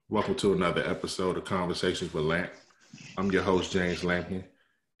Welcome to another episode of Conversations with Lamp. I'm your host, James Lampion,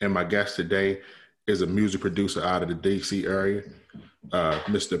 and my guest today is a music producer out of the DC area,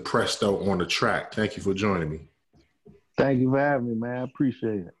 Mr. Presto on the Track. Thank you for joining me. Thank you for having me, man. I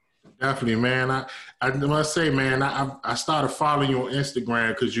appreciate it. Definitely, man. I must say, man, I started following you on Instagram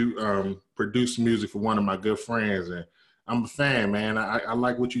because you produce music for one of my good friends, and I'm a fan, man. I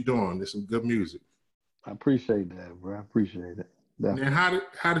like what you're doing. There's some good music. I appreciate that, bro. I appreciate it. Definitely. Now,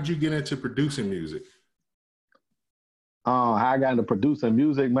 how did you get into producing music? How I got into producing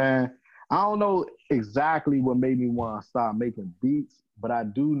music, man. I don't know exactly what made me want to start making beats, but I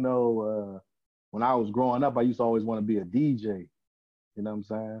do know when I was growing up, I used to always want to be a DJ. You know what I'm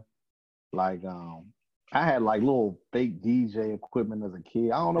saying? Like, I had like little fake DJ equipment as a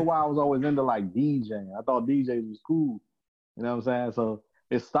kid. I don't know why I was always into like DJing. I thought DJs was cool. You know what I'm saying? So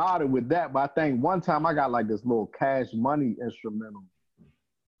it started with that, but I think one time I got like this little Cash Money instrumental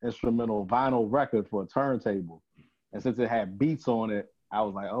vinyl record for a turntable. And since it had beats on it, I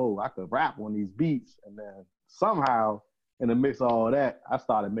was like, oh, I could rap on these beats. And then somehow, in the mix of all that, I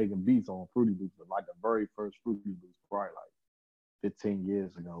started making beats on Fruity Loops, like the very first Fruity Loops, probably like 15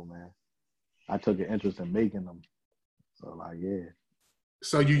 years ago, man. I took an interest in making them. So, like, yeah.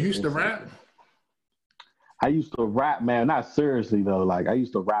 So you used to rap? I used to rap, man. Not seriously, though. Like, I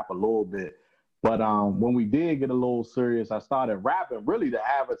used to rap a little bit. But when we did get a little serious, I started rapping really to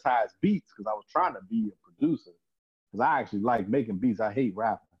advertise beats because I was trying to be a producer. Because I actually like making beats. I hate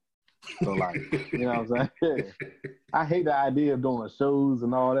rapping. So, like, you know what I'm saying? I hate the idea of doing shows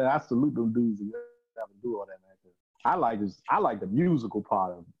and all that. I salute them dudes who have to do all that, man. I like the musical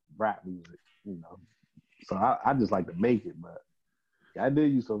part of rap music, you know. So I just like to make it. But I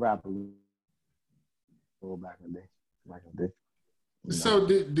did used to rap a little back in the day. You know? So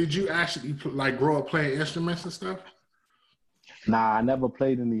did you actually like grow up playing instruments and stuff? Nah, I never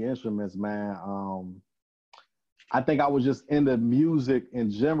played any instruments, man. I think I was just into music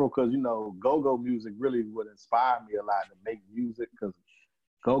in general because, you know, go-go music really would inspire me a lot to make music because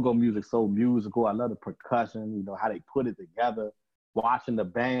go-go music's so musical. I love the percussion, you know, how they put it together, watching the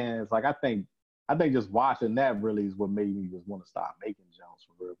bands. Like, I think just watching that really is what made me just want to start making jumps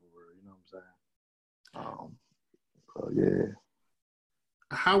for real, you know what I'm saying? So, yeah.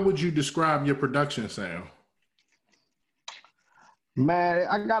 How would you describe your production sound? Man,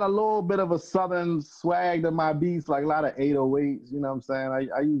 I got a little bit of a southern swag to my beats, like a lot of 808s, you know what I'm saying?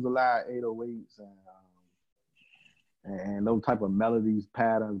 I use a lot of 808s and those type of melodies,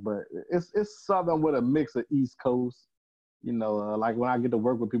 patterns, but it's southern with a mix of East Coast, you know, like when I get to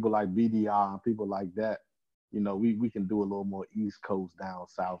work with people like BDR and people like that, you know, we can do a little more East Coast down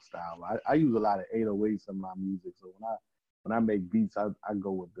South style. I use a lot of 808s in my music, so when I make beats, I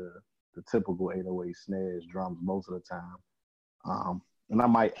go with the typical 808 snares, drums most of the time. And I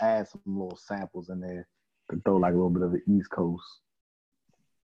might add some little samples in there to throw like a little bit of the East Coast.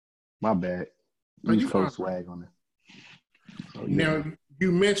 My bad. East Coast swag on it. So, yeah. Now,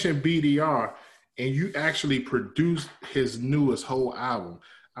 you mentioned BDR, and you actually produced his newest whole album.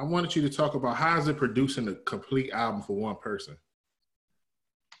 I wanted you to talk about how is it producing a complete album for one person?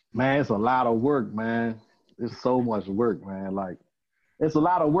 Man, it's a lot of work, man. It's so much work, man. Like, it's a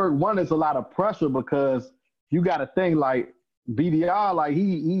lot of work. One, it's a lot of pressure because you got to think like, BDR, like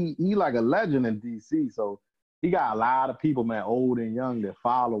he like a legend in DC, so he got a lot of people, man, old and young, that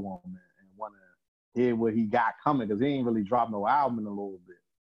follow him and want to hear what he got coming because he ain't really dropped no album in a little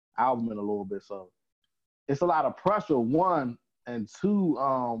bit. So it's a lot of pressure. One and two,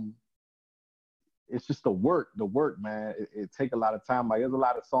 it's just the work, man. It take a lot of time. Like there's a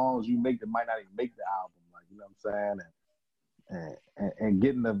lot of songs you make that might not even make the album, like you know what I'm saying. And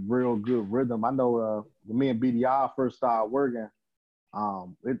getting a real good rhythm. I know when me and BDR first started working,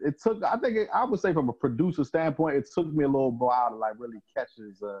 it took, I would say from a producer standpoint, it took me a little while to like really catch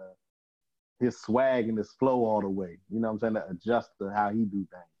his swag and his flow all the way. You know what I'm saying? To adjust to how he do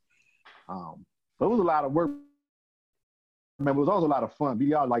things. But it was a lot of work. I mean, it was also a lot of fun.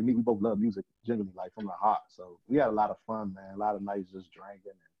 BDR, like me, we both love music generally, like from the heart. So we had a lot of fun, man. A lot of nights just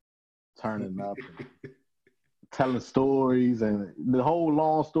drinking and turning up. And, telling stories and the whole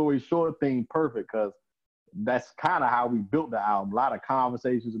long story short thing perfect because that's kind of how we built the album. A lot of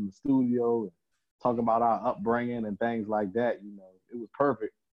conversations in the studio, talking about our upbringing and things like that. You know, it was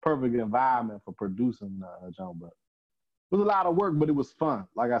perfect environment for producing John. But it was a lot of work, but it was fun.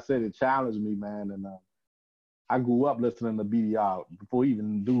 Like I said, it challenged me, man. And I grew up listening to BDR before he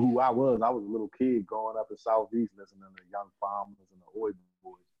even knew who I was. I was a little kid growing up in Southeast listening to Young Farmers and the Oi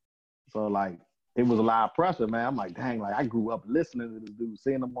Boys. So like, it was a lot of pressure, man. I'm like, dang, like I grew up listening to this dude,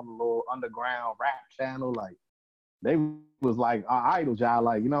 seeing him on the little underground rap channel. Like, they was like our idol child,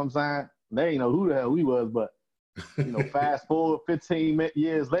 like, you know what I'm saying? They ain't know who the hell we was, but you know, fast forward 15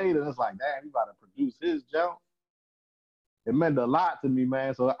 years later, it's like, damn, we about to produce his jump. It meant a lot to me,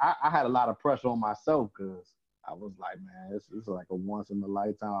 man. So I had a lot of pressure on myself because I was like, man, it's like a once in a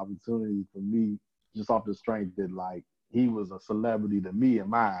lifetime opportunity for me, just off the strength that like he was a celebrity to me in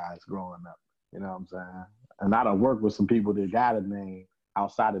my eyes growing up. You know what I'm saying? And I done worked with some people that got a name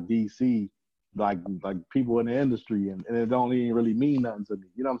outside of DC, like people in the industry, and it don't even really mean nothing to me.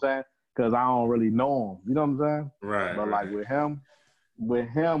 You know what I'm saying? Because I don't really know him. You know what I'm saying? Right. But right. like with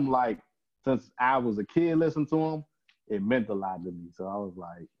him, like since I was a kid listening to him, it meant a lot to me. So I was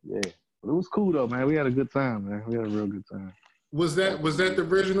like, yeah. But it was cool though, man. We had a good time, man. We had a real good time. Was that the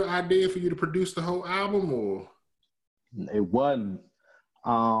original idea for you to produce the whole album, or? It wasn't.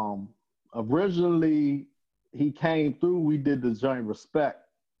 Originally, he came through. We did the joint Respect.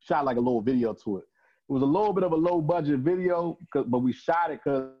 Shot like a little video to it. It was a little bit of a low budget video, but we shot it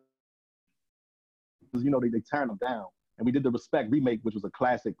because you know they turned them down. And we did the Respect remake, which was a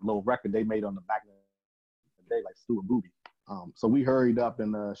classic little record they made on the back of the day, like Stu and Booty. So we hurried up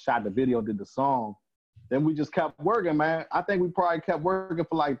and shot the video, did the song. Then we just kept working, man. I think we probably kept working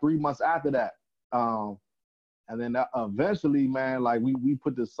for like 3 months after that. And then eventually, man, like we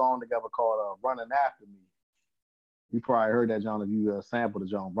put this song together called Running After Me. You probably heard that, John, if you sampled the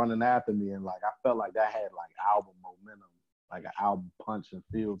John, Running After Me. And like, I felt like that had like album momentum, like an album punch and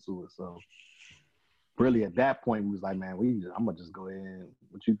feel to it. So really at that point, we was like, man, I'm going to just go ahead and,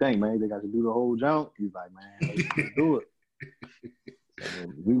 what you think, man? They got to do the whole jump? He's like, man, let's do it.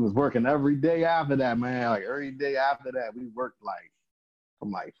 So we was working every day after that, man. Like every day after that, we worked like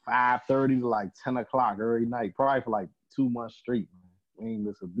from like 5:30 to like 10 o'clock every night, probably for like 2 months straight, man. We ain't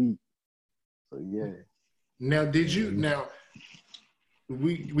miss a beat. So yeah. Now,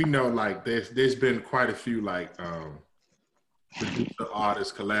 we know like there's been quite a few like producer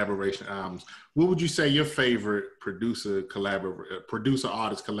artist collaboration albums. What would you say your favorite producer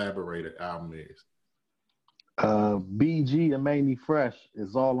artist collaborator album is? BG and Made Me Fresh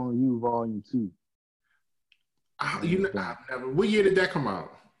is All on You, Volume 2. What year did that come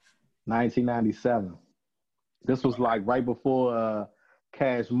out? 1997. This was like right before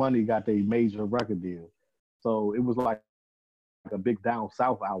Cash Money got their major record deal. So it was like a big Down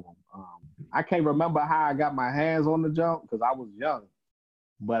South album. I can't remember how I got my hands on the jump because I was young.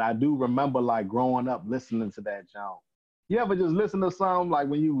 But I do remember like growing up listening to that jump. You ever just listen to something like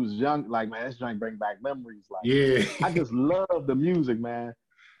when you was young, like, man, this joint bring back memories. Like, yeah. I just love the music, man.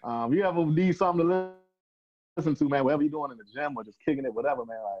 You ever need something to listen to, man, whatever you're doing in the gym or just kicking it, whatever,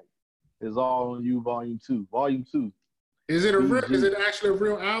 man, like, it's All on You, Volume 2. Volume 2. Is it actually a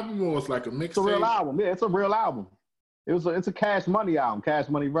real album or it's like a mixtape? It's a real album. Yeah, it's a real album. It's a Cash Money album, Cash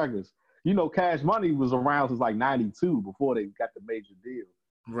Money Records. You know, Cash Money was around since like 92 before they got the major deal.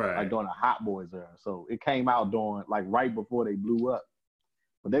 Right. Like during the Hot Boys era. So it came out during like right before they blew up.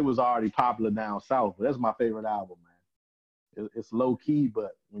 But they was already popular down south. But that's my favorite album, man. It's low key,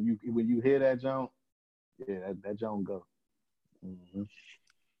 but when you hear that jump, yeah, that jump go. Mm-hmm.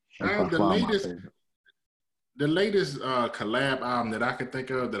 The latest collab album that I could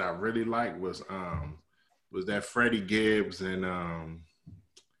think of that I really liked was that Freddie Gibbs and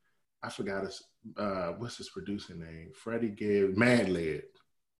I forgot what's his producer name? Freddie Gibbs, Madlib.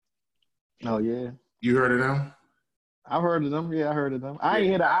 Oh yeah. You heard of them? I've heard of them. Yeah, I heard of them. I ain't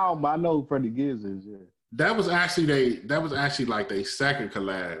hear the album, but I know who Freddie Gibbs is. Yeah. That was actually like their second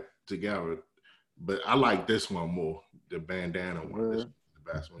collab together, but I like this one more, the bandana one. This one's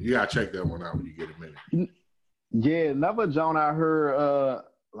the best one. You gotta check that one out when you get a minute. Yeah, another John I heard.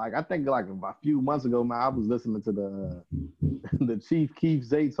 Like I think like a few months ago, man, I was listening to the Chief Keef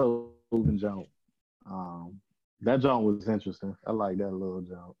Zaytoven Jones. That Jones was interesting. I like that little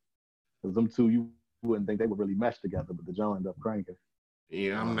Jones. Because them two, you wouldn't think they would really mesh together, but the Jones ended up cranking.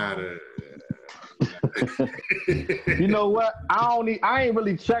 Yeah, I'm not a. You know what? I ain't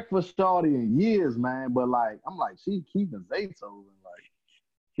really checked for Shorty in years, man. But like, I'm like, Chief Keef and Zaytoven, like,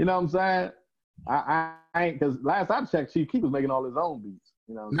 you know what I'm saying? I ain't, because last I checked, Chief Keef was making all his own beats.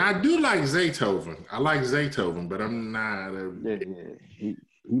 You know. Now I do like Zaytoven. I like Zaytoven, but I'm not. Yeah. He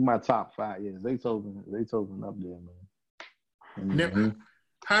my top 5. Yeah, Zaytoven up there, man. Mm-hmm. Now,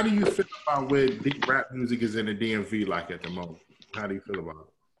 how do you feel about where deep rap music is in the DMV like at the moment? How do you feel about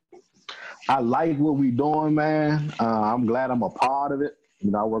it? I like what we doing, man. I'm glad I'm a part of it.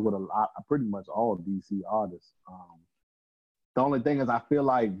 You know, I work with pretty much all DC artists. The only thing is I feel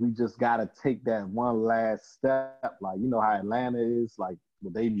like we just got to take that one last step. Like, you know how Atlanta is, like,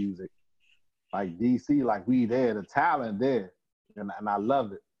 with their music. Like, DC, like, we there, the talent there. And I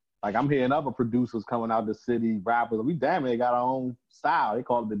love it. Like I'm hearing other producers coming out the city, rappers. We damn near got our own style. They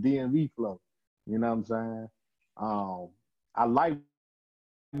call it the DMV flow. You know what I'm saying? I like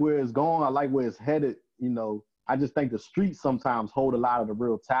where it's going. I like where it's headed. You know, I just think the streets sometimes hold a lot of the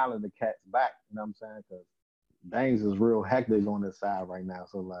real talented cats back. You know what I'm saying? Because things is real hectic on this side right now.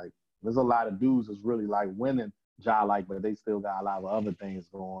 So like, there's a lot of dudes that's really like winning like, but they still got a lot of other things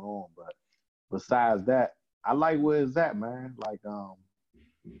going on. But besides that, I like where it's at, man. Like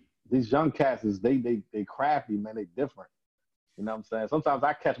these young cats is they crafty, man. They different. You know what I'm saying? Sometimes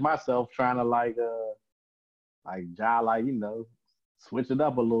I catch myself trying to like you know, switch it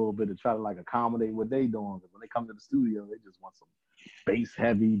up a little bit to try to like accommodate what they doing. Because when they come to the studio, they just want some bass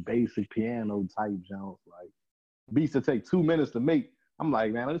heavy, basic piano type jumps. Like beats that take 2 minutes to make. I'm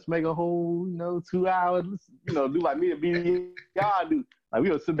like, man, let's make a whole, you know, 2 hours. Let's, you know, do like me and BDR do. Like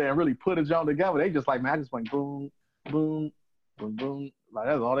we'll sit there and really put a jump together. They just like, man, I just went boom, boom, boom, boom. Like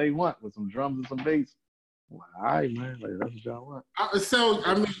that's all they want with some drums and some bass. I'm like, all right, man, like that's what y'all want. So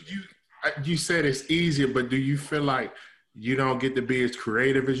I mean, you said it's easier, but do you feel like you don't get to be as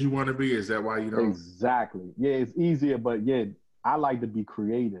creative as you want to be? Is that why you don't? Exactly. Yeah, it's easier, but yeah, I like to be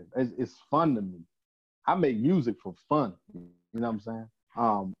creative. It's fun to me. I make music for fun. You know what I'm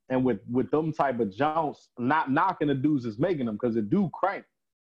saying? And with them type of jumps, not knocking the dudes that's making them because it do crank.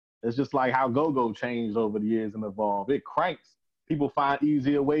 It's just like how go-go changed over the years and evolved. It cranks. People find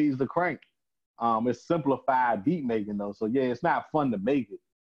easier ways to crank. It's simplified beat making though. So yeah, it's not fun to make it.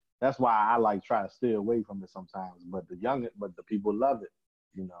 That's why I like try to stay away from it sometimes. But the people love it,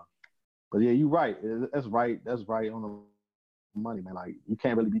 you know. But yeah, you're right. That's right. That's right on the money, man. Like you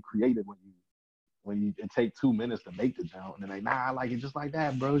can't really be creative when it take 2 minutes to make the jump. And they're like, nah, I like it just like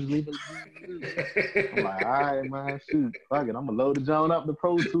that, bro. Just leave it. I'm like, all right, man, shoot, fuck it. I'm gonna load the jump up the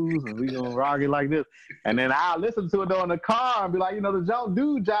Pro Tools and we gonna rock it like this. And then I'll listen to it though in the car and be like, you know, the jump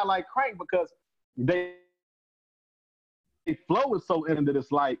do jive like crank because they flow is so into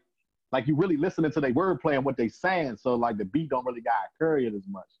this like you really listening to their wordplay and what they saying. So like the beat don't really got carry it as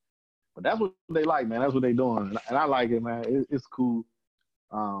much. But that's what they like, man. That's what they doing. And I like it, man. It's cool.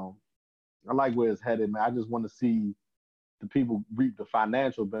 I like where it's headed, man. I just want to see the people reap the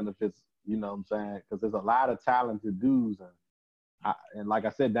financial benefits, you know what I'm saying? Because there's a lot of talented dudes. And like I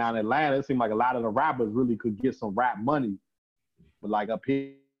said, down in Atlanta, it seemed like a lot of the rappers really could get some rap money. But like up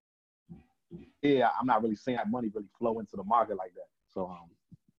here, I'm not really seeing that money really flow into the market like that. So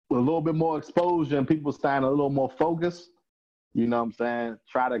with a little bit more exposure and people staying a little more focused, you know what I'm saying?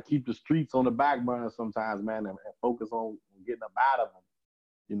 Try to keep the streets on the back burner sometimes, man, and focus on getting up out of them.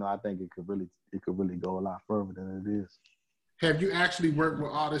 You know, I think it could really go a lot further than it is. Have you actually worked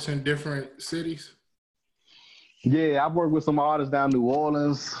with artists in different cities? Yeah, I've worked with some artists down New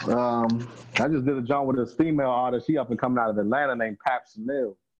Orleans. I just did a job with this female artist. She up and coming out of Atlanta named Pap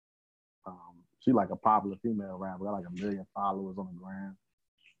Chanel. She like a popular female rapper. Got like 1 million followers on the gram.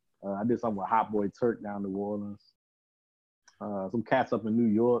 I did something with Hot Boy Turk down New Orleans. Some cats up in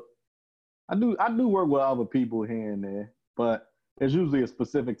New York. I do work with other people here and there, but it's usually a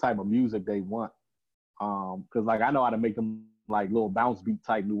specific type of music they want. Cause like I know how to make them like little bounce beat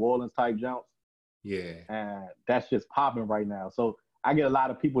type New Orleans type jumps. Yeah. And that's just popping right now. So I get a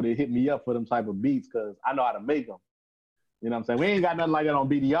lot of people that hit me up for them type of beats cause I know how to make them. You know what I'm saying? We ain't got nothing like that on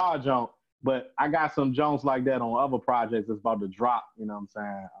BDR jump, but I got some jumps like that on other projects that's about to drop. You know what I'm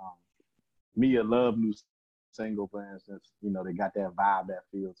saying? Mia Love new single, for instance. You know, they got that vibe, that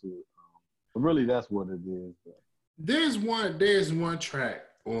feel to it. But really, that's what it is. But. There's one track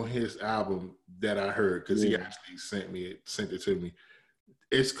on his album that I heard because he actually sent it to me.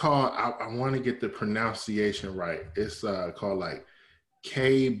 It's called, I want to get the pronunciation right. It's called like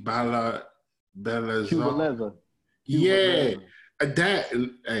K Bala Belazon. Yeah, that's.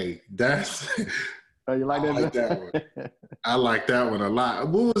 Oh, you like that? I like that one. I like that one a lot.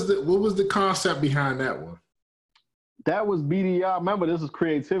 What was the concept behind that one? That was BDR. Remember, this is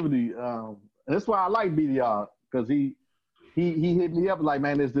creativity. That's why I like BDR. Because he hit me up like,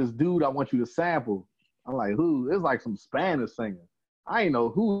 man, there's this dude I want you to sample. I'm like, who? It's like some Spanish singer. I ain't know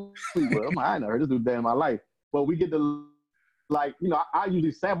who he was. I'm like, I ain't never heard this dude day in my life. But we get to, like, you know, I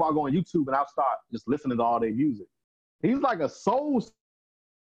usually sample, I'll go on YouTube and I'll start just listening to all their music. He's like a soul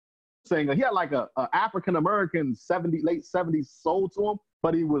singer. He had like a African-American late 70s soul to him,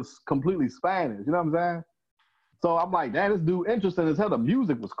 but he was completely Spanish. You know what I'm saying? So I'm like, damn, this dude interesting as hell. The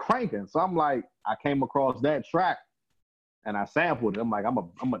music was cranking. So I'm like, I came across that track and I sampled it. I'm like, I'm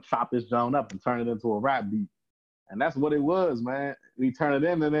gonna chop this joint up and turn it into a rap beat. And that's what it was, man. We turned it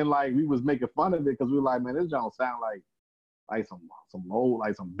in and then like we was making fun of it because we were like, man, this joint sound some old,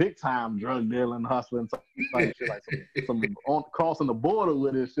 like some big time drug dealing, hustling type shit, like some on crossing the border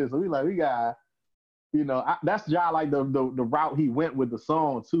with this shit. So we got, you know, that's just like the route he went with the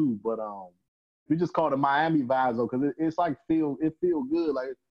song too. But we just called it Miami Vibes though, because it's like it feel good, like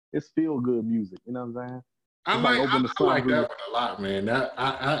it's feel good music. You know what I'm saying? I like that one a lot, man.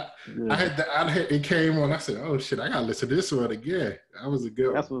 It came on. I said, "Oh shit, I gotta listen to this one again." That was a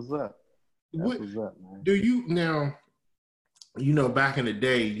good. That's what's up. That's what's up, man. Do you now? You know, back in the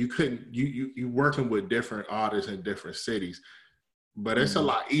day, you couldn't. You working with different artists in different cities, but it's a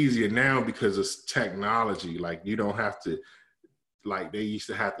lot easier now because of technology. Like you don't have to. Like they used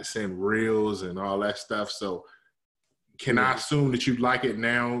to have to send reels and all that stuff. So. Can I assume that you like it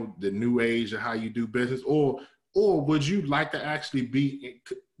now, the new age of how you do business, or would you like to actually be?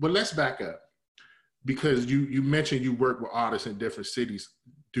 Well, let's back up because you mentioned you work with artists in different cities.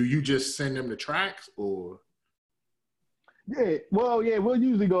 Do you just send them the tracks, or? Yeah, well, yeah, we'll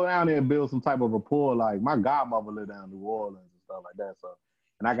usually go down there and build some type of rapport. Like my godmother lived down in New Orleans and stuff like that. So,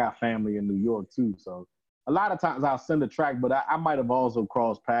 and I got family in New York too. So, a lot of times I'll send a track, but I might have also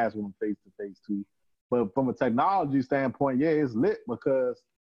crossed paths with them face to face too. But from a technology standpoint, yeah, it's lit because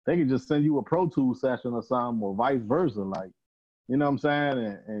they can just send you a Pro Tools session or something, or vice versa. Like, you know what I'm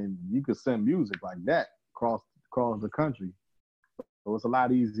saying? And you could send music like that across the country. So it's a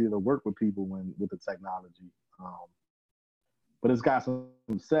lot easier to work with people with the technology. But it's got some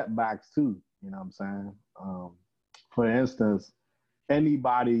setbacks too. You know what I'm saying? For instance,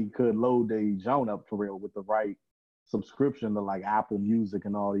 anybody could load their Joan up for real with the right subscription to like Apple Music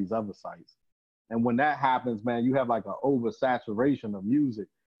and all these other sites. And when that happens, man, you have like an oversaturation of music.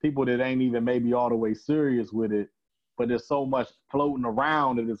 People that ain't even maybe all the way serious with it, but there's so much floating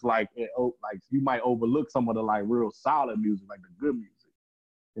around that it's like you might overlook some of the like real solid music, like the good music.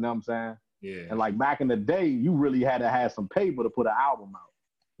 You know what I'm saying? Yeah. And like back in the day, you really had to have some paper to put an album out.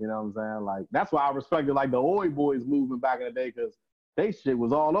 You know what I'm saying? Like that's why I respected like the Oi Boys movement back in the day, because they shit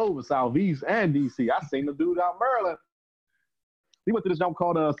was all over Southeast and DC. I seen them dude out in Maryland. We went to this jump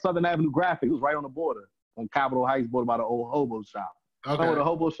called Southern Avenue Graphic. It was right on the border, on Capitol Heights border by the old hobo shop. Okay. Oh, the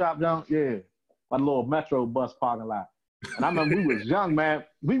hobo shop down? Yeah. By the little Metro bus parking lot. And I remember we was young, man.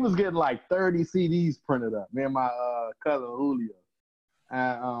 We was getting like 30 CDs printed up, me and my cousin Julio.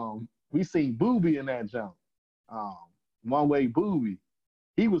 And we seen Booby in that jump. One Way Booby.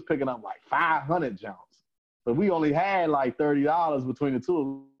 He was picking up like 500 jumps. But we only had like $30 between the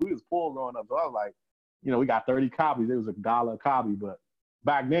two. We was poor growing up. So I was like, you know, we got 30 copies. It was $1 a copy. But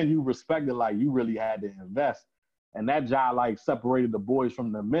back then you respected, like you really had to invest. And that job like separated the boys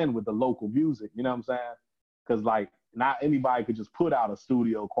from the men with the local music. You know what I'm saying? Because like not anybody could just put out a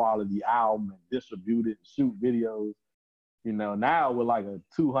studio quality album and distribute it and shoot videos. You know, now with like a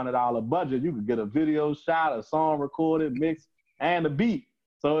 $200 budget, you could get a video shot, a song recorded, mixed, and a beat.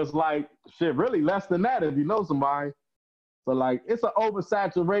 So it's like, shit, really less than that if you know somebody. So like, it's an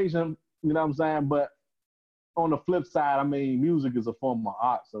oversaturation, you know what I'm saying? But on the flip side, I mean, music is a form of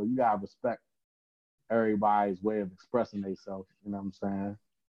art, so you gotta respect everybody's way of expressing themselves, you know what I'm saying?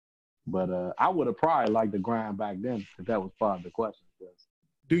 But I would have probably liked the grind back then if that was part of the question.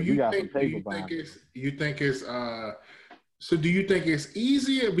 Do you think it's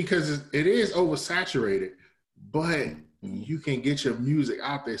easier because it is oversaturated, but you can get your music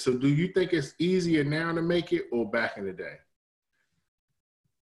out there? So do you think it's easier now to make it or back in the day?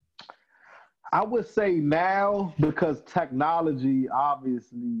 I would say now, because technology,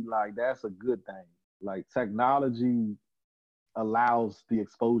 obviously, like that's a good thing. Like technology allows the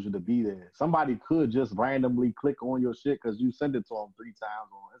exposure to be there. Somebody could just randomly click on your shit because you send it to them 3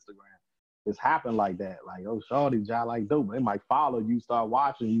 times on Instagram. It's happened like that. Like, oh, shorty, y'all like dope. They might follow you, start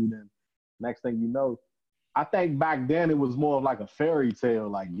watching you, then next thing you know. I think back then it was more of like a fairy tale,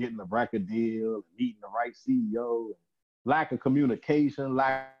 like getting a record deal, meeting the right CEO, lack of communication,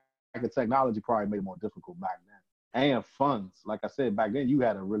 lack of technology probably made it more difficult back then. And funds. Like I said, back then you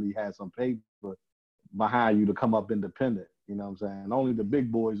had to really have some paper behind you to come up independent. You know what I'm saying? Only the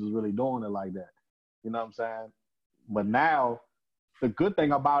big boys was really doing it like that. You know what I'm saying? But now, the good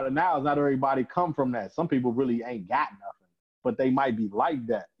thing about it now is not everybody come from that. Some people really ain't got nothing, but they might be like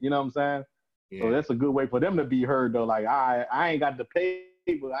that. You know what I'm saying? Yeah. So that's a good way for them to be heard, though. Like, I ain't got the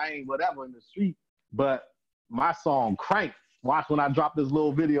paper, I ain't whatever in the street, but my song crank. Watch when I drop this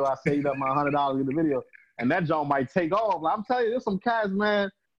little video, I saved up my $100 in the video, and that joint might take off. Like, I'm telling you, there's some cats, man,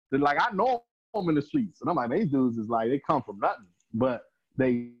 that like I know them in the streets, and I'm like, these dudes is like, they come from nothing, but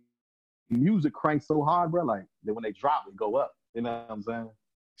they music cranks so hard, bro, like that when they drop, it go up. You know what I'm saying?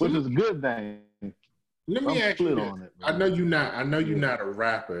 Which is a good thing. Let So me I'm ask you split this. on it, I man. know you're not. I know you're Yeah. not a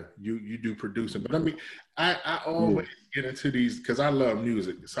rapper. You do producing, but I Yeah. always get into these because I love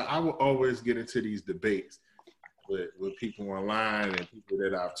music. So I will always get into these debates with people online and people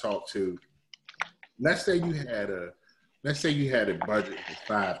that I've talked to. Let's say you had a budget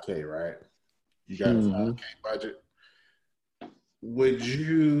for 5K, right? You got a Mm-hmm. 5K budget. Would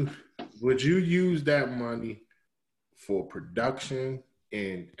you use that money for production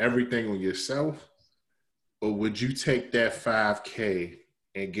and everything on yourself? Or would you take that 5K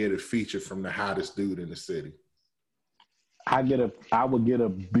and get a feature from the hottest dude in the city? I would get a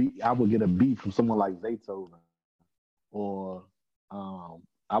beat. I would get a beat from someone like Zaytoven, or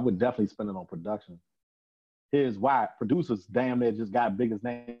I would definitely spend it on production. Here's why: producers damn near just got biggest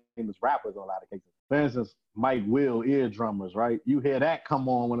name as rappers in a lot of cases. For instance, Mike Will, Eardrummers, right? You hear that come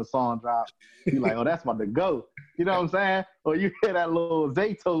on when a song drops, you like, oh, that's about to go. You know what I'm saying? Or you hear that little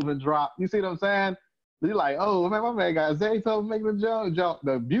Zaytoven drop. You see what I'm saying? You're like, oh man, my man got Zaytoven making the jump.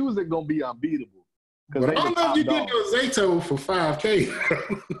 The music gonna be unbeatable because But I they the don't know if top you get dog. no Zato for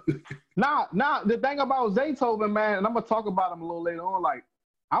 5K. Nah. The thing about Zaytoven, man, and I'm gonna talk about him a little later on. Like,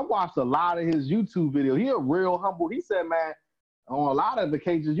 I watched a lot of his YouTube videos. He a real humble. He said, man, on a lot of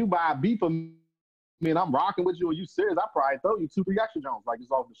occasions, you buy a beat for me and I'm rocking with you, or you serious, I probably throw you 2-3 extra Jones, like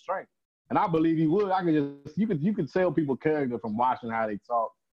just off the string. And I believe he would. I could just you could tell people character from watching how they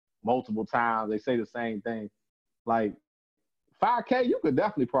talk multiple times. They say the same thing. Like 5K, you could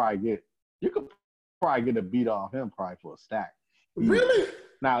definitely probably get a beat off him probably for a stack. Really?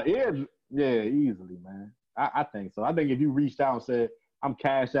 Now, yeah, easily, man. I think so. I think if you reached out and said, I'm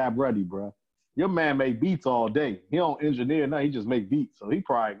Cash App ready, bro. Your man make beats all day. He don't engineer nothing. He just make beats. So he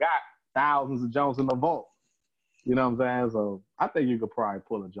probably got thousands of Jones in the vault. You know what I'm saying? So I think you could probably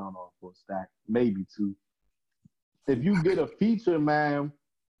pull a John off for a stack, maybe 2. If you get a feature, man,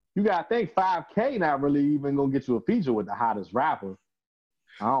 you got to think 5K not really even going to get you a feature with the hottest rapper.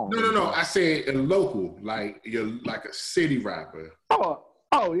 I don't think No. so. I said a local, like you're like a city rapper.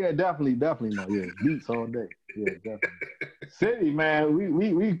 Oh yeah, definitely no. Yeah, beats all day. Yeah, definitely. City, man,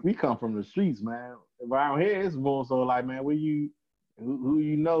 we come from the streets, man. Around here, it's more so like, man, who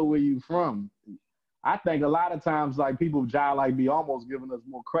you know where you from. I think a lot of times, like people jive like be almost giving us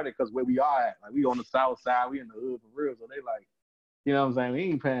more credit because where we are at, like we on the south side, we in the hood for real. So they like, you know what I'm saying? We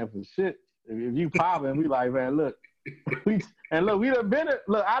ain't paying for shit. If you popping, we like, man, look, we done been it.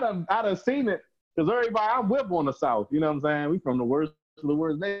 Look, I done seen it because everybody I whip on the south. You know what I'm saying? We from the worst of the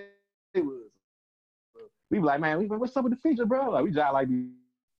worst neighborhoods. We be like, man, what's up with the feature, bro? Like we jive like be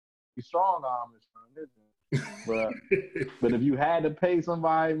strong arm this. But if you had to pay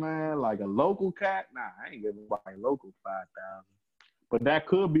somebody, man, like a local cat, nah, I ain't giving nobody local 5,000. But that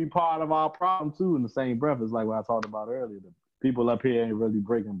could be part of our problem too. In the same breath, it's like what I talked about earlier. The people up here ain't really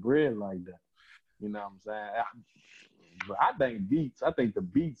breaking bread like that. You know what I'm saying? But I think beats. I think the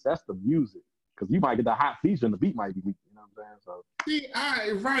beats. That's the music. Because you might get the hot feature and the beat might be weak. You know what I'm saying? So See,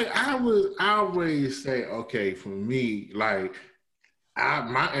 I always say, okay, for me, like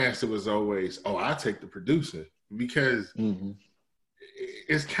my answer was always, oh, I take the producer because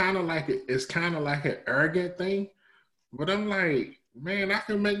it's kind of like an arrogant thing. But I'm like, man, I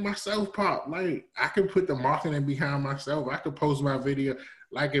can make myself pop. Like I can put the marketing behind myself. I could post my video.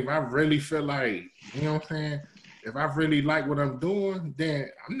 Like if I really feel like, you know what I'm saying? If I really like what I'm doing, then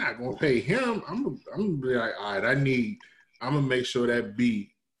I'm not gonna pay him. I'm gonna be like, all right, I'm gonna make sure that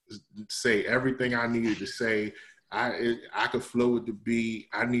beat say everything I needed to say. I could flow with the beat.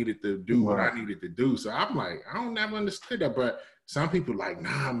 I needed to do what I needed to do. So I'm like, I don't never understood that. But some people like,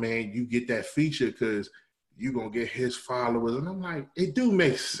 nah, man, you get that feature because you gonna get his followers. And I'm like, it do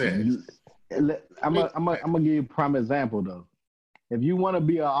make sense. I'm gonna give you a prime example though. If you want to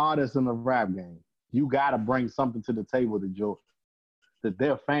be an artist in the rap game, you gotta bring something to the table that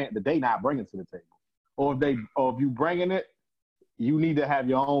they not bringing to the table. Or if you bringing it, you need to have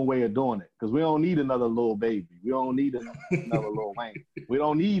your own way of doing it. Because we don't need another Lil Baby. We don't need another Lil Wayne. We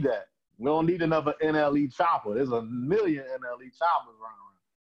don't need that. We don't need another NLE chopper. There's a million NLE choppers around.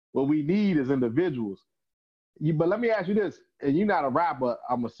 What we need is individuals. But let me ask you this, and you're not a rapper,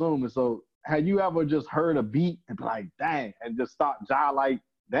 I'm assuming. So have you ever just heard a beat and be like, dang, and just start like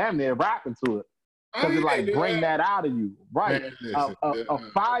damn near rapping to it? Because it like bring that out of you, right? Man,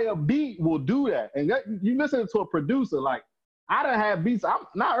 a fire beat will do that. And you listen to a producer, like I done had beats. I'm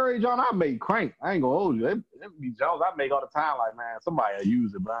not Early John. I made crank. I ain't gonna hold you. Them be Jones I make all the time. Like man, somebody will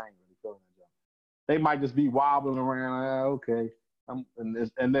use it, but I ain't really feeling it. They might just be wobbling around. Okay. And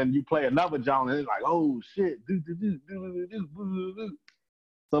then you play another genre and it's like, oh shit.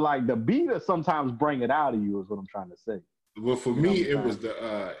 So like the beat will sometimes bring it out of you is what I'm trying to say. Well, for You know me, what I'm it was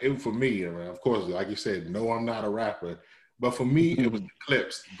saying? for me, and of course, like you said, no, I'm not a rapper, but for me, it was the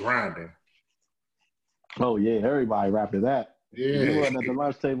Clips grinding. Oh yeah, everybody rapping that. If you Yeah, wasn't at the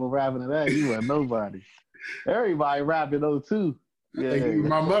lunch table rapping to that, you weren't nobody. Everybody rapping those too. I think Yeah. even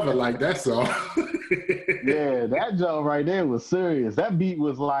my mother liked that song. Yeah, that joke right there was serious. That beat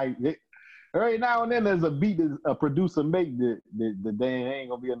was like every now and then there's a beat that a producer make that they ain't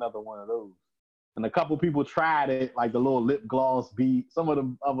gonna be another one of those. And a couple people tried it, like the little lip gloss beat. Some of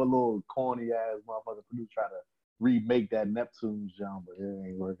them other little corny ass motherfuckers produce try to remake that Neptune's jump, but it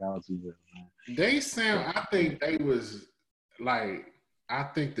ain't work out too well, man. They sound. I think they was like. I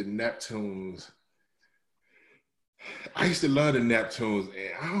think the Neptunes. I used to love the Neptunes,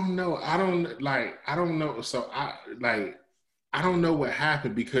 and I don't know. I don't know. So I don't know what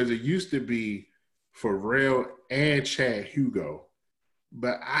happened because it used to be Pharrell and Chad Hugo,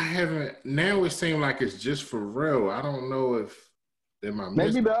 but I haven't. Now it seems like it's just Pharrell. I don't know if am I Maybe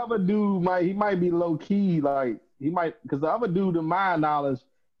missing. the other dude might be low key, like he might because the other dude, to my knowledge,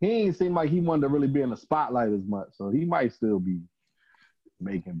 he ain't seem like he wanted to really be in the spotlight as much. So he might still be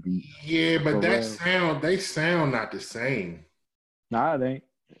making beats. Yeah, but Pharrell. they sound not the same. Nah, it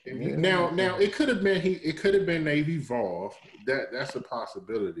ain't. Now it could have been it could have been they've evolved. That's a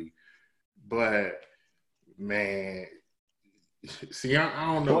possibility. But man, see,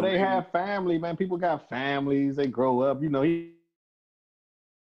 I don't know. Well, they have family, man. People got families. They grow up. You know, he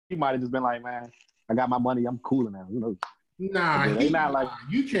might have just been like, man, I got my money. I'm cool now. You know, Nah, they not like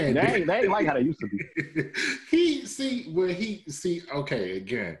you can't. they ain't like how they used to be. Okay,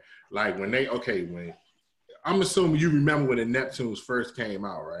 again, like when when I'm assuming you remember when the Neptunes first came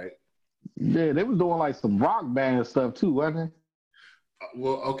out, right? Yeah, they was doing like some rock band stuff too, wasn't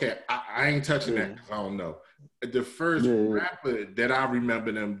Well, okay, I ain't touching they? that because I don't know. The first Yeah. rapper that I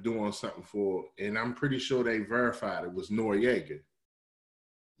remember them doing something for, and I'm pretty sure they verified it, was Noriega.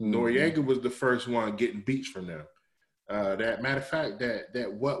 Mm-hmm. Noriega was the first one getting beats from them. That matter of fact,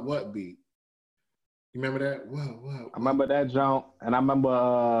 that what beat? You remember that? What? I remember that jump, and I remember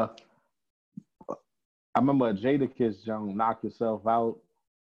a Jadakiss jump, Knock Yourself Out.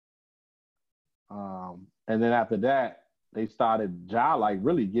 And then after that, they started like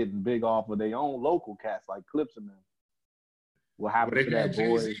really getting big off of their own local cats like Clips and them. What Well, happened they to that had Jay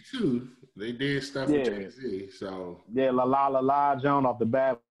boy? Z too. They did stuff with Jay Z. So yeah, La La La La John off the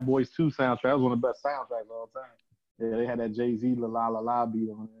Bad Boys 2 soundtrack. That was one of the best soundtracks of all time. Yeah, they had that Jay Z La La La La beat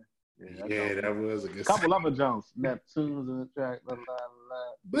on there. Yeah, that was a good. Couple other jumps, Neptunes in the track. La, la,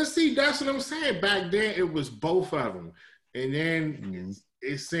 la. But see, that's what I'm saying. Back then, it was both of them, and then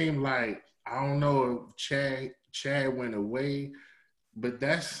it seemed like I don't know if Chad went away, but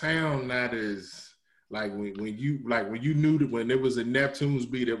that sound not as like when you knew that when it was a Neptunes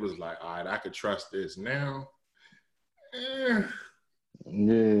beat, it was like, all right, I could trust this. Now, yeah,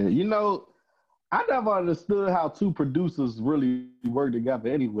 you know, I never understood how two producers really work together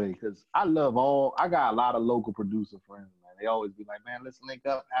anyway, because I got a lot of local producer friends, man. They always be like, man, let's link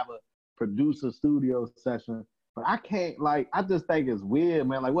up, have a producer studio session. But I can't, I just think it's weird,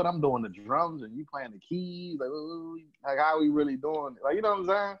 man. Like, what I'm doing the drums and you playing the keys, like how we really doing it? Like, you know what I'm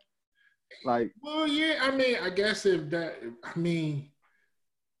saying? Like, well, yeah, I mean, I guess I don't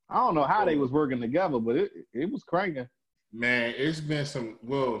know how they was working together, but it was cranking. Man, it's been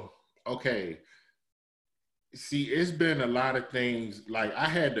okay. See, it's been a lot of things. Like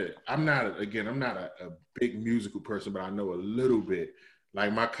I'm not a big musical person, but I know a little bit.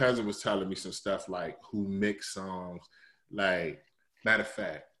 Like my cousin was telling me some stuff like who mix songs. Like, matter of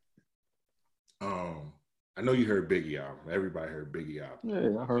fact, I know you heard Biggie album. Everybody heard Biggie album.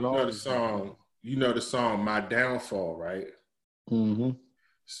 Yeah, I heard all the song. You know the song My Downfall, right? Mm-hmm.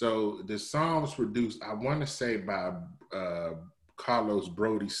 So the song was produced, I want to say by Carlos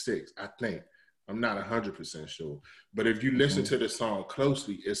Brody Six, I think. I'm not 100% sure. But if you listen to the song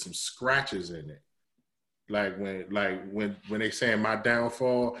closely, it's some scratches in it. Like when they saying My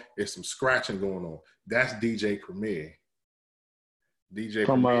Downfall, there's some scratching going on. That's DJ Premier.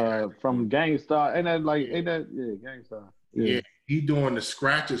 From Gang Starr. Ain't that Gang Starr. Yeah, he doing the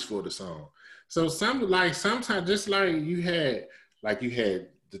scratches for the song. So sometimes just like you had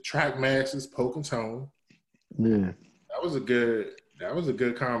the track masters, Poke and Tone. Yeah. That was a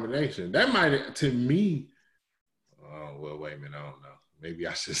good combination. That might, to me, oh, well, wait a minute, I don't know. Maybe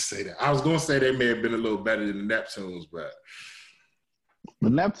I should say that. I was going to say they may have been a little better than the Neptunes, but. The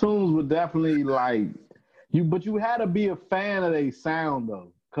Neptunes were definitely but you had to be a fan of their sound,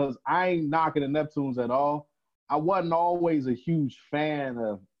 though, because I ain't knocking the Neptunes at all. I wasn't always a huge fan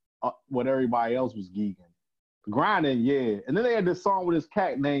of what everybody else was geeking. Grinding, yeah. And then they had this song with this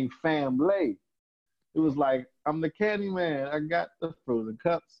cat named Famblay. It was like, I'm the candy man. I got the frozen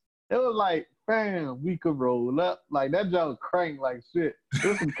cups. It was like, fam, we could roll up. Like, that joke crank like shit. It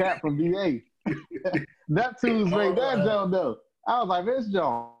was some cat from VA. Neptunes made that joke, though. I was like, this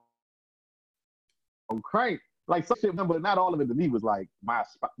joke crank. Like, some shit, but not all of it to me was like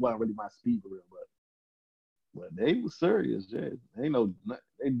wasn't really my speed for real, but they was serious, yeah. They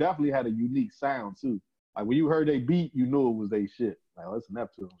definitely had a unique sound too. Like when you heard they beat, you knew it was they shit. Like, that's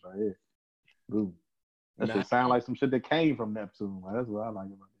Neptunes right here. Boom. That shit sound like some shit that came from Neptune. Like, that's what I like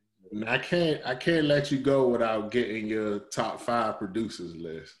about it. I can't let you go without getting your top 5 producers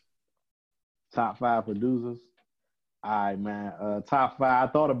list. Top 5 producers. All right, man. Top 5.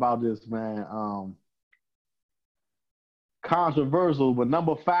 I thought about this, man. Controversial, but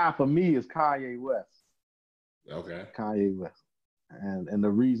number 5 for me is Kanye West. Okay. Kanye West. And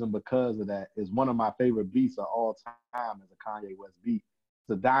the reason because of that is one of my favorite beats of all time is a Kanye West beat.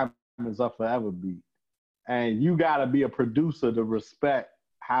 It's a Diamonds Are Forever beat. And you got to be a producer to respect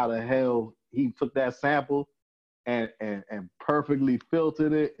how the hell he took that sample and perfectly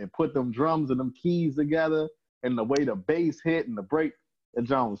filtered it and put them drums and them keys together and the way the bass hit and the break. That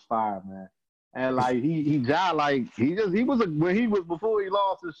drum was fire, man. And like before he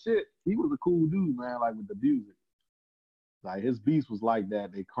lost his shit, he was a cool dude, man, like with the music. Like his beats was like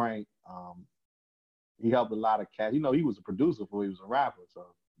that. They cranked. He helped a lot of cats. He was a producer before he was a rapper. So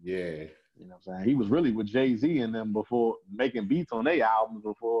yeah. You know what I'm saying? He was really with Jay-Z and them before making beats on their albums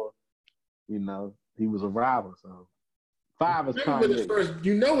before, he was a rapper. So 5 is Kanye.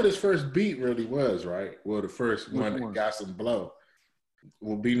 You know what his first beat really was, right? Well, the first one that got some blow.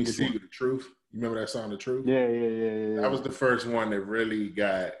 Well, Beanie C with The Truth. You remember that song, The Truth? Yeah. That was the first one that really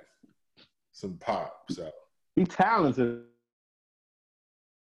got some pop. So he talented,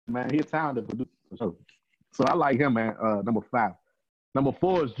 man. He a talented producer. So I like him, man. Number 5. Number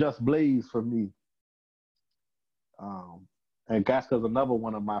 4 is Just Blaze for me. And that's because another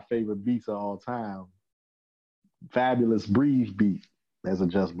one of my favorite beats of all time, Fabulous Breeze beat. That's a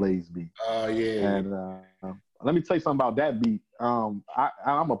Just Blaze beat. Oh, yeah. And let me tell you something about that beat. I'm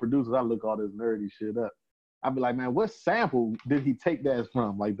a producer. I look all this nerdy shit up. I'd be like, man, what sample did he take that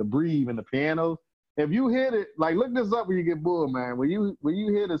from? Like the breathe and the piano? If you hit it, like look this up when you get bored, man. When you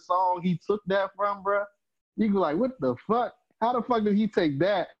hear the song he took that from, bro, you go like, what the fuck? How the fuck did he take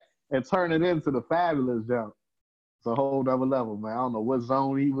that and turn it into the Fabulous jump? It's a whole other level, man. I don't know what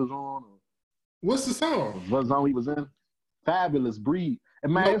zone he was on. What's the song? What zone he was in? Fabulous Breed.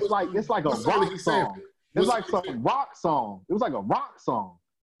 And man, it's like a rock song. It's like some rock song. It was like a rock song.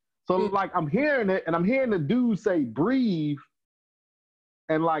 So like I'm hearing it and I'm hearing the dude say breathe.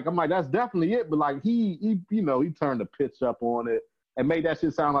 And like I'm like, that's definitely it. But like he turned the pitch up on it and made that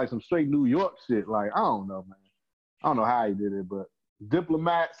shit sound like some straight New York shit. Like, I don't know, man. I don't know how he did it, but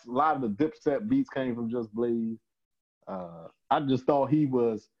Diplomats, a lot of the Dipset beats came from Just Blaze. I just thought he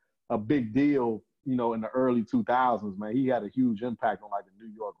was a big deal, in the early 2000s, man. He had a huge impact on like the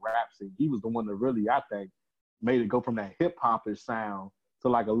New York rap scene. He was the one that really, I think, made it go from that hip hopish sound to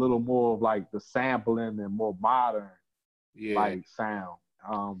like a little more of like the sampling and more modern like sound.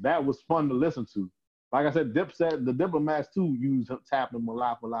 That was fun to listen to. Like I said, Dipset, the Diplomats too tapped him a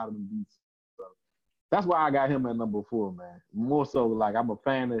lot for a lot of them beats. So that's why I got him at number 4, man. More so like I'm a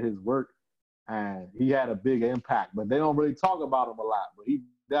fan of his work and he had a big impact, but they don't really talk about him a lot. But he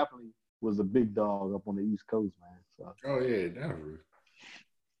definitely was a big dog up on the East Coast, man. So. Oh yeah, definitely.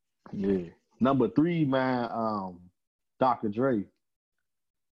 Yeah. Number 3, man, Dr. Dre.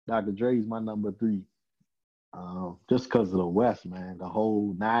 Dr. Dre's my number 3. Just because of the West, man. The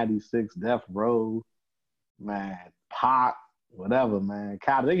whole 96 Death Row, man, Pac, whatever, man.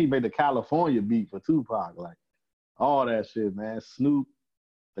 I think he made the California beat for Tupac, like all that shit, man. Snoop,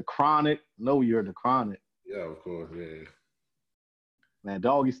 The Chronic. Know you're The Chronic. Yeah, of course, yeah. Man,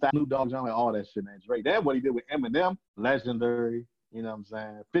 Doggy Style, Snoop Dogg, John, like all that shit, man. Drake. That's what he did with Eminem, legendary. You know what I'm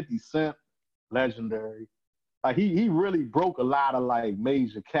saying? 50 Cent, legendary. Like he really broke a lot of like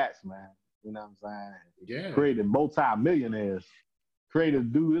major cats, man. You know what I'm saying? Yeah. Created multi-millionaires.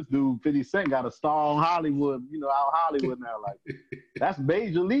 Created this dude, 50 Cent, got a star on Hollywood, out Hollywood now. Like that's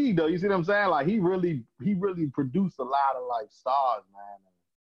major league though. You see what I'm saying? Like he really produced a lot of like stars,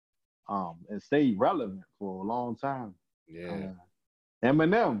 man. And stayed relevant for a long time. Yeah.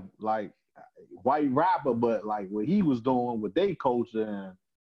 Eminem, like white rapper, but like what he was doing with their culture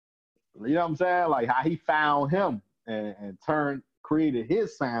and you know what I'm saying? Like how he found him and created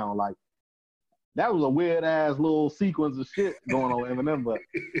his sound. Like that was a weird ass little sequence of shit going on with Eminem,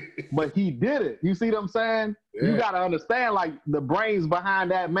 but he did it. You see what I'm saying? Yeah. You gotta understand, like the brains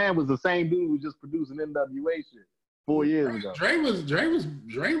behind that man was the same dude who was just producing NWA shit 4 years ago. Dre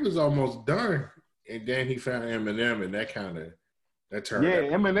was almost done. And then he found Eminem, and that turned. Yeah,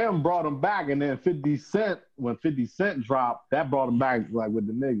 That. Eminem brought him back, and then 50 Cent, when 50 Cent dropped, that brought him back like with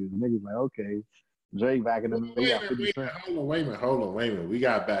the niggas. The niggas like, okay, Dre back in the Wait a got 50 minute, Cent. hold on, wait a minute. We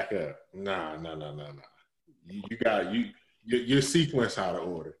got to back up. Nah. You got your sequence out of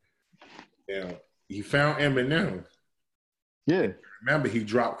order. Now, he found Eminem. Yeah. Remember, he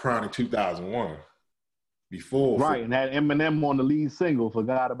dropped Chronic 2001 before. Right, and had Eminem on the lead single,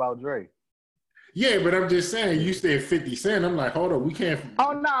 Forgot About Dre. Yeah, but I'm just saying, you said 50 Cent. I'm like, hold on, we can't.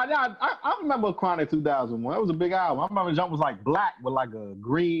 Oh, no, I remember Chronic 2001. It was a big album. I remember Jump was like black with like a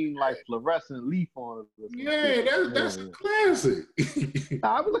green, like fluorescent leaf on it. Yeah, that's a classic.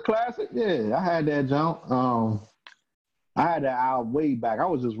 Nah, it was a classic. Yeah, I had that jump. I had that album way back. I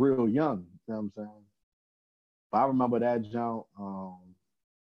was just real young. You know what I'm saying? But I remember that jump.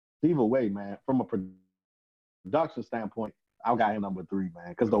 Either way, man, from a production standpoint, I got him number 3, man.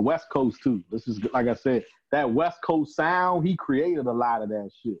 Because the West Coast, too. This is, like I said, that West Coast sound, he created a lot of that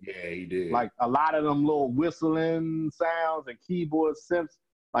shit. Yeah, he did. Like, a lot of them little whistling sounds and keyboard synths,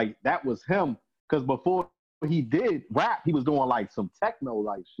 like, that was him. Because before he did rap, he was doing, like, some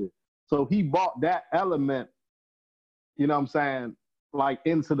techno-like shit. So he brought that element, you know what I'm saying, like,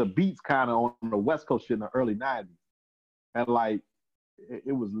 into the beats kind of on the West Coast shit in the early 90s. And, like,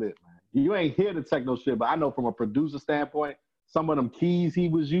 it was lit, man. You ain't hear the techno shit, but I know from a producer standpoint, some of them keys he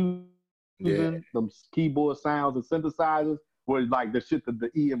was using, them keyboard sounds and synthesizers, were like the shit that the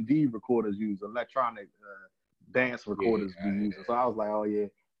EMD recorders use, electronic dance recorders be using. So I was like, oh yeah.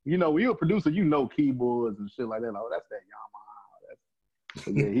 You know, when you're a producer, you know keyboards and shit like that. Like, oh, that's that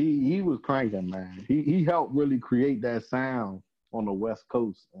Yamaha. Yeah, he was cranking, man. He helped really create that sound on the West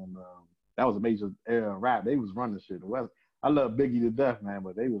Coast. And that was a major era of rap. They was running shit. The West. I love Biggie to death, man,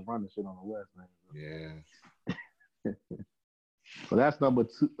 but they was running shit on the West, man. Yeah. So that's number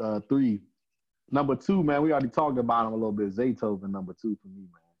 3. Number 2, man, we already talked about him a little bit. Zaytoven, number 2 for me,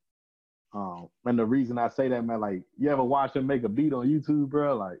 man. And the reason I say that, man, like, you ever watch him make a beat on YouTube,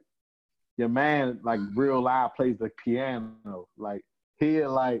 bro? Like, your man, like, real live plays the piano. Like,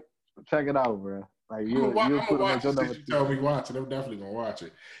 like, check it out, bro. Like, you'll put him at your number 2. You told me watch it. I'm definitely gonna watch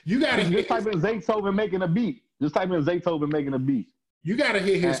it. You gotta just type in Zaytoven making a beat. Just type in Zaytoven making a beat. You gotta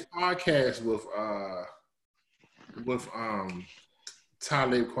hear his podcast with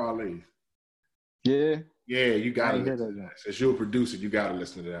Talib Kweli. Yeah. Yeah, you gotta listen to that. Since you're a producer, you gotta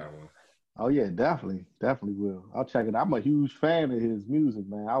listen to that one. Oh yeah, definitely will. I'll check it out. I'm a huge fan of his music,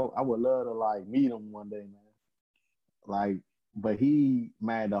 man. I would love to like meet him one day, man. Like, but he,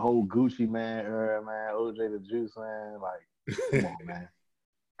 man, the whole Gucci man era, man, OJ the Juice, man, like, come on, man,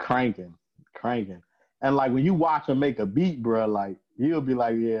 cranking. And like when you watch him make a beat, bro, like you'll be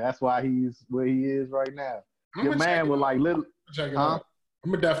like, yeah, that's why he's where he is right now. Your man will like literally, check it out.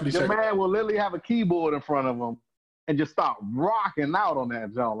 I'm gonna definitely check it out. Your man will literally have a keyboard in front of him and just start rocking out on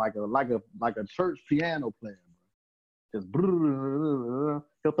that joint like a church piano player, bro. Just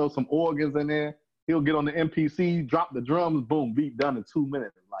he'll throw some organs in there. He'll get on the MPC, drop the drums, boom, beat done in 2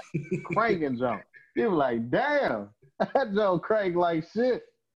 minutes, like cranking jump. You're like, damn, that jump crank like shit.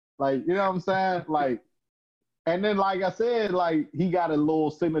 Like, you know what I'm saying? Like, and then like I said, like he got a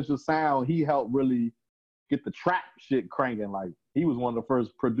little signature sound. He helped really get the trap shit cranking. Like he was one of the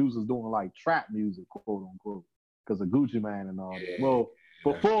first producers doing like trap music, quote unquote, because of Gucci Mane and all that. Well,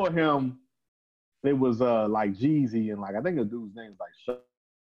 before him, it was like Jeezy and like I think the dude's name is like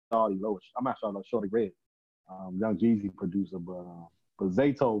Shawty Lowish. I'm not sure, Shorty Red, young Jeezy producer, but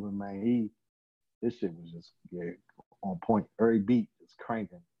Zaytoven, man, this shit was just on point. Every beat is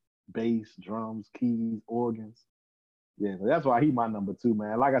cranking, bass, drums, keys, organs. Yeah, so that's why he my number 2,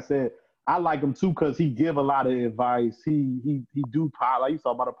 man. Like I said, I like him too because he give a lot of advice. He do like you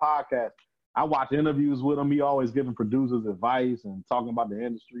saw about a podcast. I watch interviews with him. He always giving producers advice and talking about the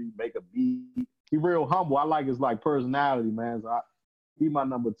industry, make a beat. He real humble. I like his like personality, man. So he my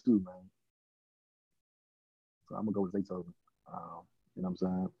number 2, man. So I'm gonna go with Zaytoven. You know what I'm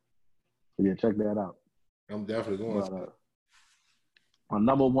saying? So yeah, check that out. I'm definitely going to. My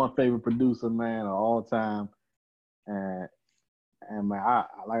number 1 favorite producer, man, of all time. And man,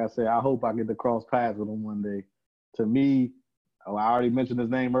 like I said, I hope I get to cross paths with him one day. To me, I already mentioned his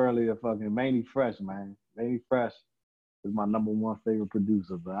name earlier, fucking Mannie Fresh, man. Mannie Fresh is my number 1 favorite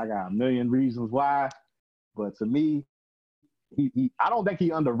producer, but I got a million reasons why. But to me, I don't think he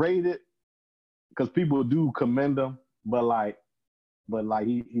underrated because people do commend him, but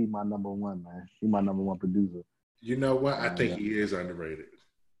he my number 1, man. He my number 1 producer. You know what? I think he is underrated.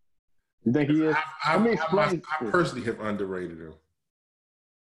 You think he is? I personally have underrated him.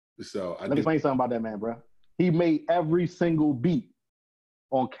 So let me explain something about that man, bro. He made every single beat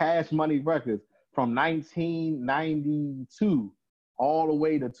on Cash Money Records. from 1992 all the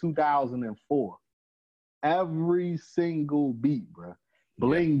way to 2004. Every single beat, bro.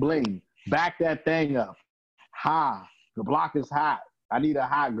 Bling, bling. Back that thing up. High. The block is hot. I need a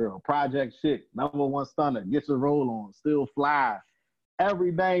hot girl. Project shit. Number one stunner. Get your roll on. Still fly.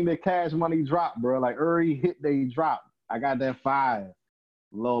 Everything that Cash Money dropped, bro. Like every hit they dropped. I got that fire.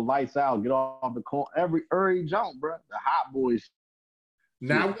 Little lights out. Get off the corner. Every jump, bro. The Hot Boys.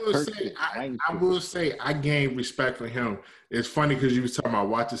 Now I will say I gained respect for him. It's funny because you was talking about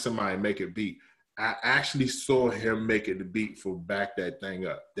watching somebody make a beat. I actually saw him making the beat for Back That Thing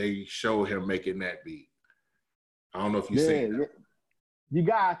Up. They showed him making that beat. I don't know if you seen that. Yeah. You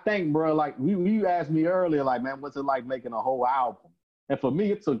gotta think, bro. Like you asked me earlier, like, man, what's it like making a whole album? And for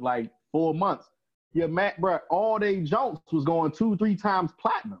me, it took like 4 months. Yeah, man, bro. All they jumps was going 2-3 times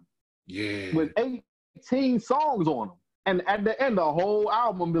platinum. Yeah. With 18 songs on them. And at the end, the whole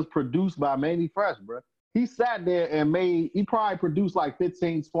album is produced by Mannie Fresh, bro. He sat there and he probably produced like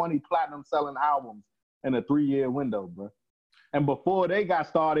 15, 20 platinum selling albums in a 3-year window, bro. And before they got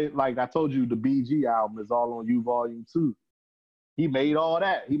started, like I told you, the BG album is All on You Volume 2. He made all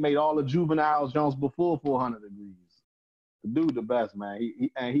that. He made all the Juvenile's Jones before 400 Degrees. The dude, the best, man.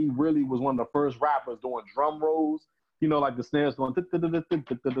 He really was one of the first rappers doing drum rolls. You know, like the snares going.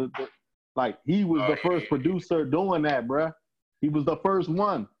 Like he was the first producer doing that, bro. He was the first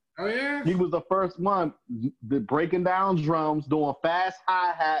one. Oh yeah. He was the first one breaking down drums, doing fast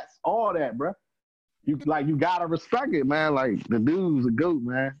hi-hats, all that, bro. You gotta respect it, man. Like the dude's a goat,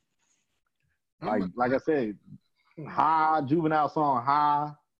 man. Like I said, High, Juvenile song,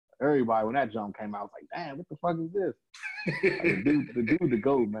 High. Everybody, when that jump came out, I was like, damn, what the fuck is this? Like, the dude, the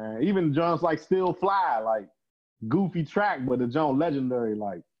GOAT, man. Even Jones like Still Fly, like goofy track, but the Jones legendary,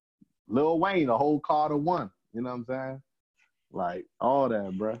 like Lil Wayne, the whole Carter One. You know what I'm saying? Like all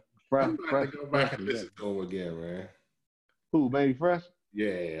that, bro. I'm about to go back and listen to him again, man. Who, Mannie Fresh?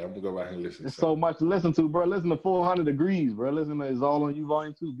 Yeah, I'm gonna go back and listen. There's so much to listen to, bro. Listen to 400 Degrees, bro. Listen to It's All on You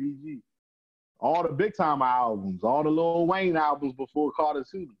Volume 2, BG. All the big time albums, all the Lil Wayne albums before Carter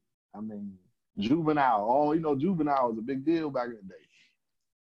 2. I mean, Juvenile, Juvenile was a big deal back in the day.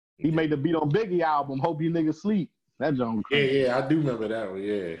 He made the beat on Biggie album, Hope You Niggas Sleep. That joint. Yeah, I do remember that one.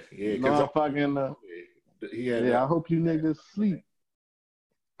 Yeah. I Hope You Niggas Sleep.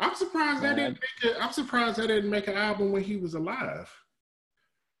 I'm surprised they didn't make an album when he was alive.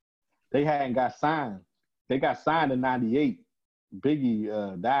 They hadn't got signed. They got signed in 98.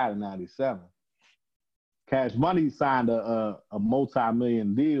 Biggie died in 97. Cash Money signed a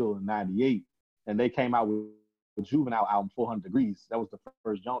multi-million deal in 98, and they came out with a Juvenile album, 400 Degrees. That was the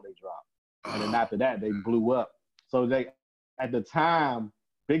first joint they dropped. And then after that, they blew up. So at the time,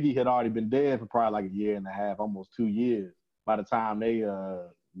 Biggie had already been dead for probably like a year and a half, almost 2 years, by the time they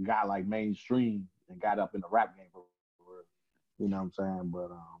got like mainstream and got up in the rap game. You know what I'm saying?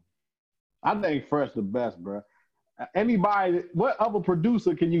 But I think Fresh the best, bro. Anybody, what other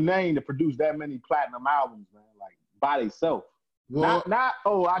producer can you name to produce that many platinum albums, man? Like by themselves. Well,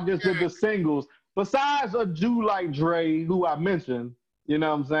 I just did the singles. Besides a Jew like Dre, who I mentioned, you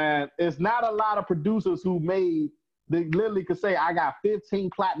know what I'm saying? It's not a lot of producers who they literally could say, I got 15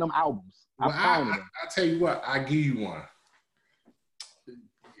 platinum albums. Well, I tell you what, I give you one.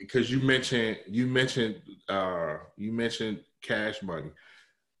 Because you mentioned Cash Money,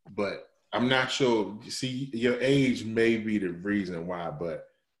 but I'm not sure. See, your age may be the reason why, but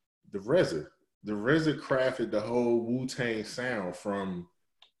the RZA crafted the whole Wu-Tang sound from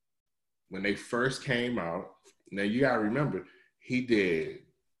when they first came out. Now you gotta remember, he did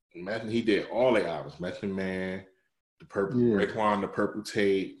all the albums, Method Man, the Purple, Raekwon, the Purple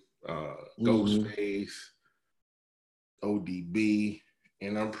Tape, Ghostface, ODB,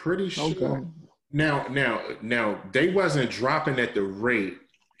 and I'm pretty sure. Okay. Now they wasn't dropping at the rate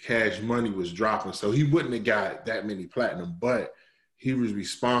Cash Money was dropping, so he wouldn't have got that many platinum, but he was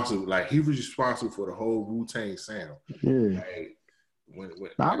responsible for the whole Wu-Tang sound. Yeah.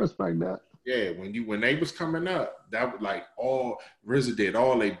 Like, I respect that. Yeah, when they was coming up, that was like all RZA did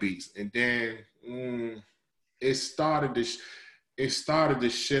all they beats, and then it started to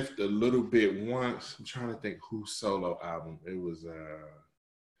shift a little bit once. I'm trying to think whose solo album it was.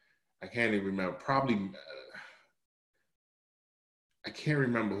 I can't even remember. Probably. I can't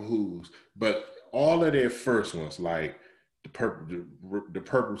remember whose, but all of their first ones, like the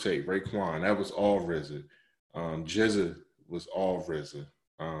Purple Tape, Raekwon, that was all RZA. GZA was all RZA.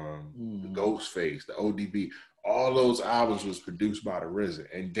 The Ghostface, the ODB, all those albums was produced by the RZA.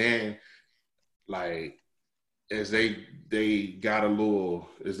 And then, like, as they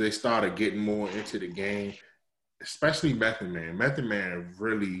started getting more into the game, especially Method Man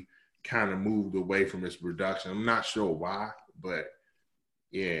really kind of moved away from his production. I'm not sure why, but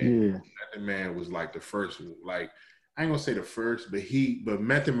yeah, Method Man was like the first. Like I ain't gonna say the first, but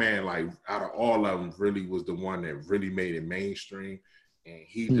Method Man, like out of all of them, really was the one that really made it mainstream, and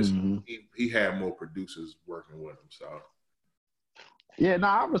he had more producers working with him. So yeah, no,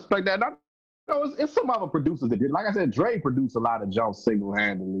 I respect that. It's some other producers that did. Like I said, Dre produced a lot of jumps single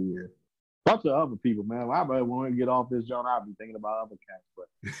handedly. Bunch of other people, man. I bet when we get off this joint, I'll be thinking about other cats. But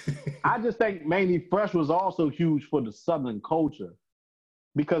I just think mainly Fresh was also huge for the Southern culture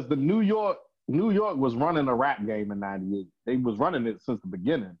because the New York was running a rap game in '98. They was running it since the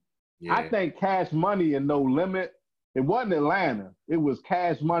beginning. yeah, I think Cash Money and No Limit. It wasn't Atlanta. It was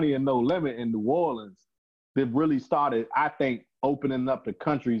Cash Money and No Limit in New Orleans that really started, I think, opening up the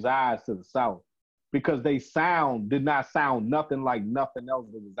country's eyes to the South because they did not sound nothing like nothing else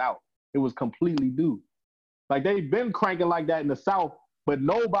that was out. It was completely new. Like they've been cranking like that in the South, but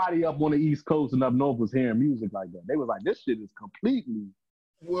nobody up on the East Coast and up North was hearing music like that. They was like, this shit is completely,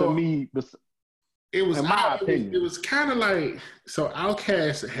 to me, it was in my opinion. It was kind of like so.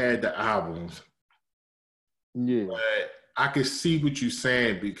 Outkast had the albums, yeah. But I could see what you're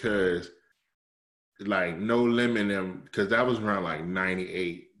saying because like No Limit them because that was around like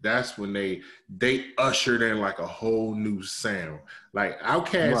 98. That's when they ushered in like a whole new sound. Like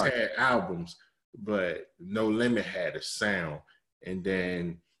Outkast had albums, but No Limit had a sound. And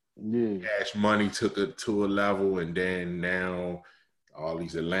then Cash Money took it to a level, and then now all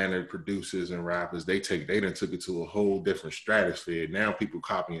these Atlanta producers and rappers, they done took it to a whole different stratosphere. Now people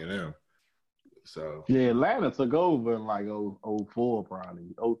copying them. So yeah, Atlanta took over in like 04 probably,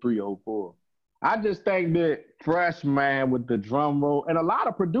 03, 04. I just think that Fresh Man with the drum roll, and a lot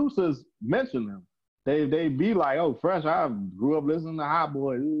of producers mention him. They be like, oh, Fresh, I grew up listening to Hot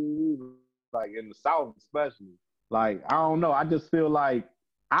Boy, like in the South especially. Like, I don't know. I just feel like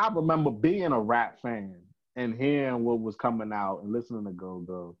I remember being a rap fan and hearing what was coming out and listening to Go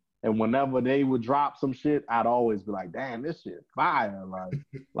Go. And whenever they would drop some shit, I'd always be like, damn, this shit fire.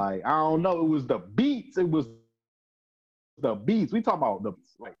 Like I don't know. It was the beats. It was the beats. We talk about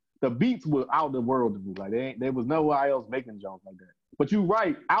the beats were out the world to me. Like there was nobody else making jokes like that. But you're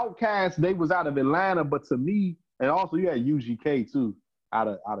right. Outkast, they was out of Atlanta, but to me, and also you had UGK too, out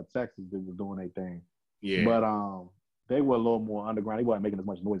of Texas that was doing their thing. Yeah. But they were a little more underground. They weren't making as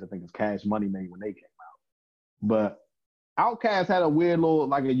much noise, I think, as Cash Money made when they came out. But Outkast had a weird little,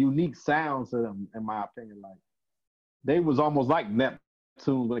 like a unique sound to them, in my opinion. Like they was almost like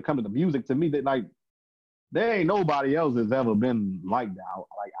Neptunes when it comes to the music. To me, there ain't nobody else that's ever been like that,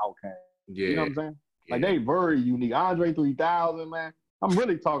 like Outkast. Yeah. You know what I'm saying? Like they very unique. Andre 3000, man. I'm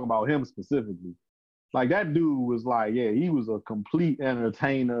really talking about him specifically. Like that dude was like, yeah, he was a complete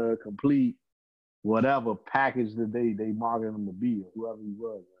entertainer, complete whatever package that they marketed him to be, or whoever he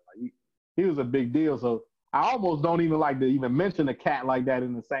was. Like he was a big deal. So I almost don't even like to even mention a cat like that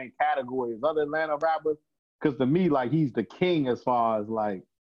in the same category as other Atlanta rappers, because to me, like he's the king as far as like,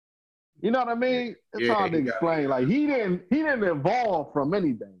 you know what I mean? It's hard to explain. Like he didn't evolve from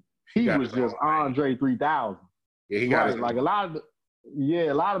anything. He was just Andre 3000. Yeah, he got like a lot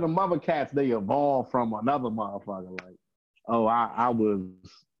of the mother cats, they evolved from another motherfucker. Like, oh, I was,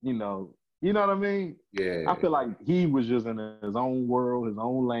 you know what I mean? Yeah. I feel like he was just in his own world, his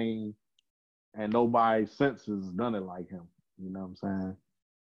own lane, and nobody since has done it like him. You know what I'm saying?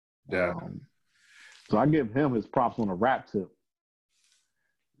 Yeah. So I give him his props on a rap tip.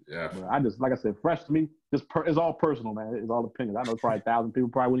 Yeah. But I just, like I said, Fresh to me, it's all personal, man. It's all opinions. I know probably 1,000 people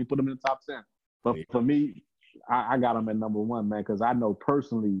probably wouldn't put him in the top 10. But for me, I got him at number one, man, because I know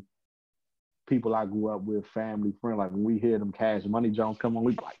personally people I grew up with, family, friends, like when we hear them Cash Money Jones come on,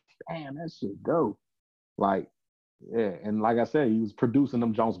 we be like, damn, that shit dope. Like, yeah. And like I said, he was producing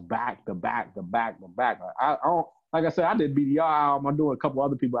them Jones back to back to back to back. I don't, like I said, I did BDR album. I'm doing a couple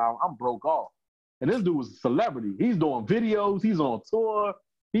other people album. I'm broke off. And this dude was a celebrity. He's doing videos. He's on tour.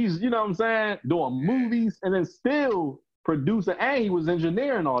 He's, you know what I'm saying, doing movies and then still producing. And he was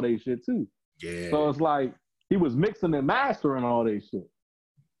engineering all that shit too. Yeah. So it's like he was mixing and mastering all that shit.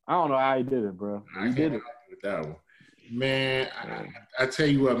 I don't know how he did it, bro. He did it. With that one. Man, I tell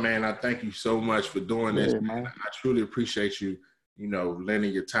you what, man, I thank you so much for doing this. Man. I truly appreciate you,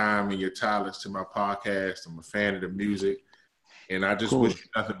 lending your time and your talents to my podcast. I'm a fan of the music. And I just wish you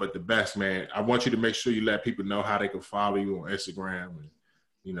nothing but the best, man. I want you to make sure you let people know how they can follow you on Instagram and,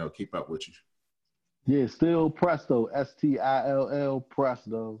 keep up with you. Yeah, still Presto, STILL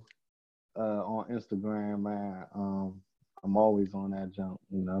Presto on Instagram, man. I'm always on that jump,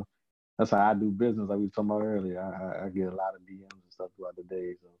 That's how I do business, like we were talking about earlier. I get a lot of DMs and stuff throughout the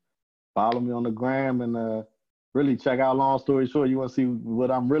day. So follow me on the gram and really check out Long Story Short. You want to see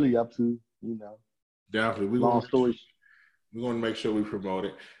what I'm really up to, you know. Definitely. Long story. We're going to make sure we promote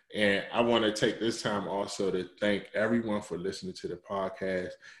it. And I want to take this time also to thank everyone for listening to the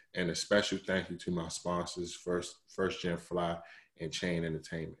podcast, and a special thank you to my sponsors, First Gen Fly and Chain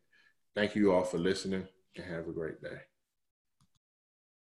Entertainment. Thank you all for listening, and have a great day.